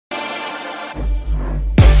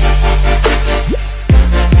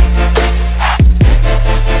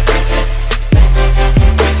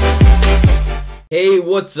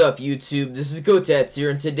What's up YouTube, this is Kotetsu here.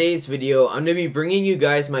 In today's video, I'm going to be bringing you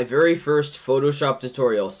guys my very first Photoshop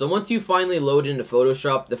tutorial. So once you finally load into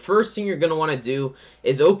Photoshop, the first thing you're going to want to do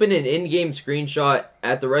is open an in-game screenshot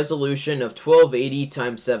at the resolution of 1280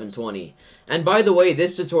 x 720. And by the way,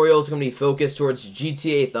 this tutorial is going to be focused towards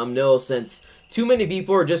GTA thumbnails since too many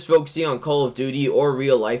people are just focusing on Call of Duty or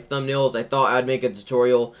real life thumbnails. I thought I'd make a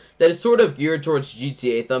tutorial that is sort of geared towards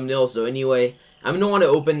GTA thumbnails. So anyway, I'm going to want to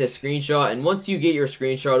open this screenshot, and once you get your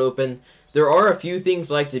screenshot open, there are a few things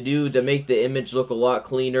I like to do to make the image look a lot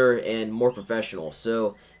cleaner and more professional.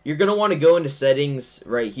 So you're going to want to go into settings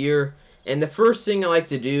right here, and the first thing I like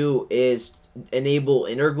to do is enable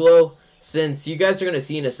inner glow. Since you guys are going to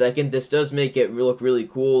see in a second, this does make it look really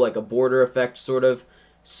cool, like a border effect sort of.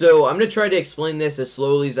 So I'm going to try to explain this as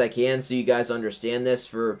slowly as I can so you guys understand this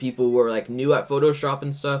for people who are like new at Photoshop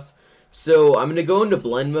and stuff. So I'm going to go into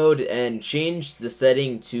blend mode and change the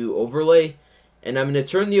setting to overlay, and I'm going to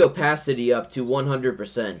turn the opacity up to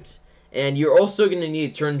 100%. And you're also going to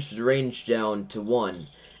need to turn the range down to 1.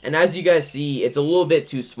 And as you guys see, it's a little bit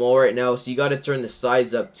too small right now, so you got to turn the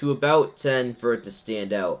size up to about 10 for it to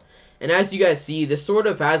stand out. And as you guys see, this sort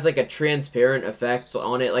of has like a transparent effect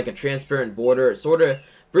on it, like a transparent border. It sort of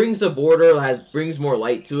brings a border, brings more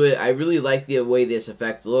light to it. I really like the way this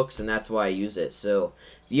effect looks, and that's why I use it. So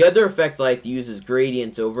the other effect I like to use is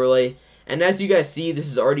gradient overlay. And as you guys see, this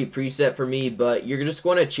is already preset for me, but you're just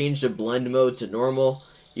going to change the blend mode to normal.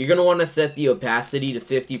 You're going to want to set the opacity to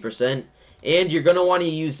 50%. And you're going to want to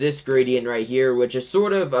use this gradient right here, which is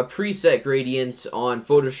sort of a preset gradient on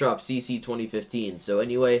Photoshop CC 2015. So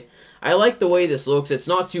anyway, I like the way this looks. It's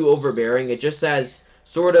not too overbearing. It just has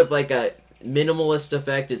sort of like a minimalist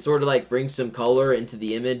effect. It sort of like brings some color into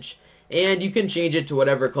the image. And you can change it to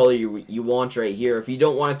whatever color you want right here if you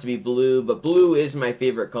don't want it to be blue. But blue is my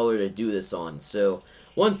favorite color to do this on. So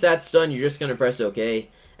once that's done, you're just going to press OK.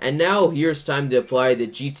 And now here's time to apply the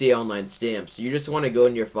GTA Online stamp. So you just want to go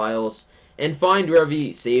in your files and find wherever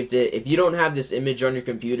you saved it. If you don't have this image on your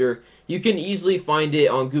computer, you can easily find it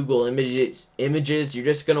on Google Images. You're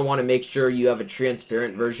just going to want to make sure you have a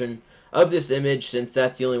transparent version of this image, since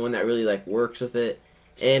that's the only one that really like works with it.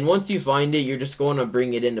 And once you find it, you're just going to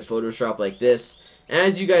bring it into Photoshop like this. And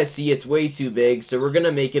as you guys see, it's way too big, so we're going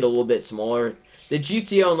to make it a little bit smaller. The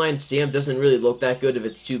GTA Online stamp doesn't really look that good if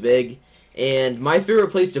it's too big. And my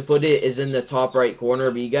favorite place to put it is in the top right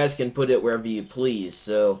corner, but you guys can put it wherever you please.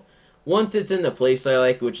 So once it's in the place I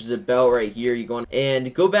like, which is about right here, you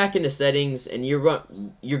go back into settings, and you're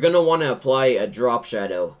going to want to apply a drop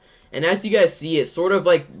shadow. And as you guys see, it sort of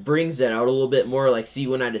like brings it out a little bit more. Like, see,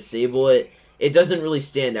 when I disable it, it doesn't really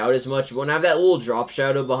stand out as much. But when I have that little drop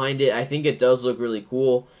shadow behind it, I think it does look really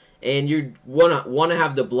cool. And you want to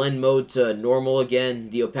have the blend mode to normal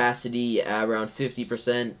again, the opacity around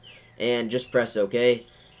 50%, and just press OK.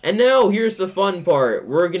 And now here's the fun part.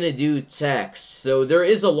 We're going to do text. So there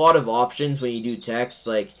is a lot of options when you do text.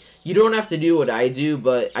 Like, you don't have to do what I do,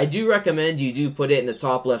 but I do recommend you do put it in the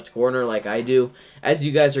top left corner like I do. As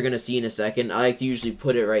you guys are going to see in a second, I like to usually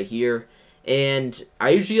put it right here. And I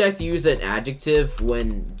usually like to use an adjective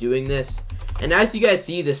when doing this. And as you guys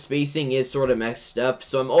see, the spacing is sort of messed up.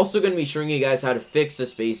 So I'm also going to be showing you guys how to fix the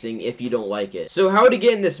spacing if you don't like it. So how to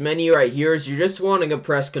get in this menu right here is you're just wanting to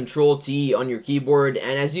press Control-T on your keyboard.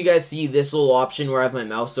 And as you guys see, this little option where I have my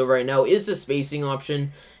mouse over right now is the spacing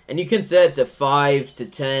option. And you can set it to 5 to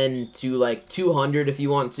 10 to like 200 if you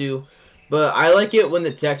want to. But I like it when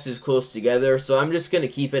the text is close together. So I'm just going to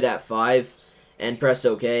keep it at 5 and press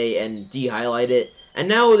OK and de-highlight it. And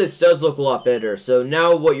now this does look a lot better. So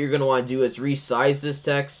now what you're going to want to do is resize this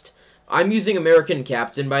text. I'm using American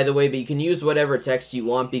Captain, by the way, but you can use whatever text you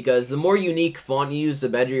want, because the more unique font you use, the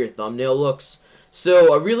better your thumbnail looks.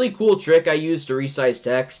 So a really cool trick I use to resize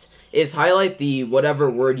text is highlight the whatever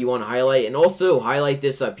word you want to highlight, and also highlight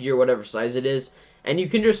this up here, whatever size it is. And you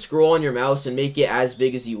can just scroll on your mouse and make it as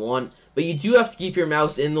big as you want. But you do have to keep your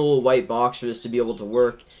mouse in the little white box for this to be able to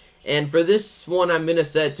work. And for this one, I'm going to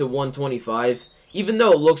set it to 125. Even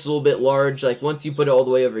though it looks a little bit large, like once you put it all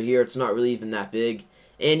the way over here, it's not really even that big.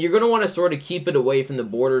 And you're going to want to sort of keep it away from the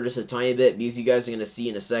border just a tiny bit, because you guys are going to see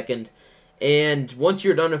in a second. And once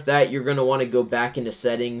you're done with that, you're going to want to go back into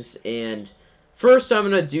settings. And first, I'm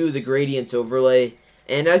going to do the gradient overlay.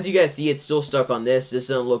 And as you guys see, it's still stuck on this. This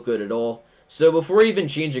doesn't look good at all. So before you even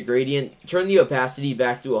change the gradient, turn the opacity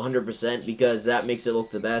back to 100%, because that makes it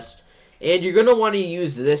look the best. And you're going to want to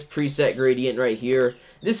use this preset gradient right here.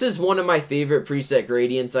 This is one of my favorite preset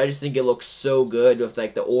gradients. I just think it looks so good with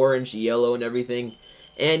like the orange, the yellow, and everything.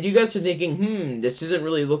 And you guys are thinking, this doesn't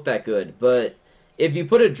really look that good. But if you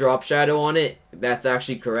put a drop shadow on it, that's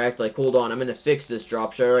actually correct. Like, hold on, I'm going to fix this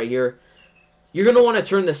drop shadow right here. you're going to want to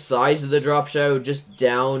turn the size of the drop shadow just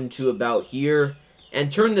down to about here,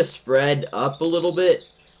 and turn the spread up a little bit.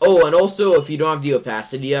 Oh, and also, if you don't have the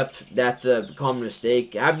opacity up, that's a common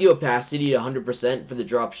mistake. Have the opacity to 100% for the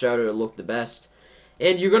drop shadow to look the best.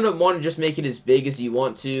 And you're going to want to just make it as big as you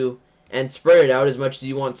want to, and spread it out as much as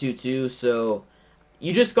you want to too. So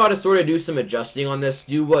you just got to sort of do some adjusting on this,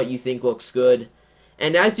 do what you think looks good.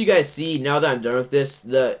 And as you guys see, now that I'm done with this,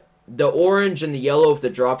 the orange and the yellow of the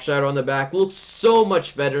drop shadow on the back looks so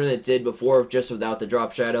much better than it did before, just without the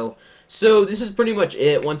drop shadow. So this is pretty much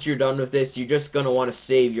it. Once you're done with this, you're just going to want to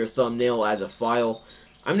save your thumbnail as a file.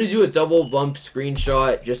 I'm going to do a double bump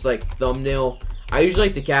screenshot, just like thumbnail. I usually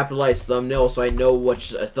like to capitalize thumbnail so I know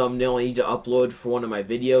which thumbnail I need to upload for one of my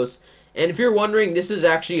videos. And if you're wondering, this is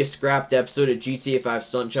actually a scrapped episode of GTA 5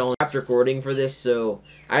 Stunt Challenge. I stopped recording for this, so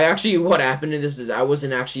what happened in this is I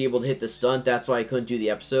wasn't actually able to hit the stunt. That's why I couldn't do the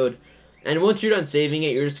episode. And once you're done saving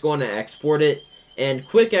it, you're just going to export it. And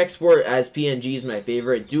quick export as PNG is my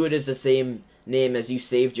favorite. Do it as the same name as you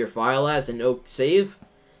saved your file as, and save.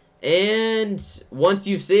 And once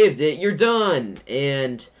you've saved it, you're done.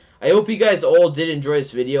 And I hope you guys all did enjoy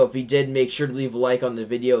this video. If you did, make sure to leave a like on the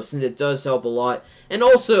video since it does help a lot. And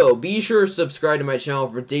also, be sure to subscribe to my channel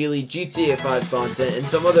for daily GTA 5 content and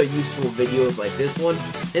some other useful videos like this one.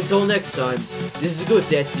 Until next time, this is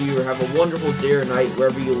Kotetsu. Have a wonderful day or night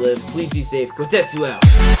wherever you live. Please be safe. Kotetsu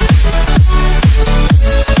out.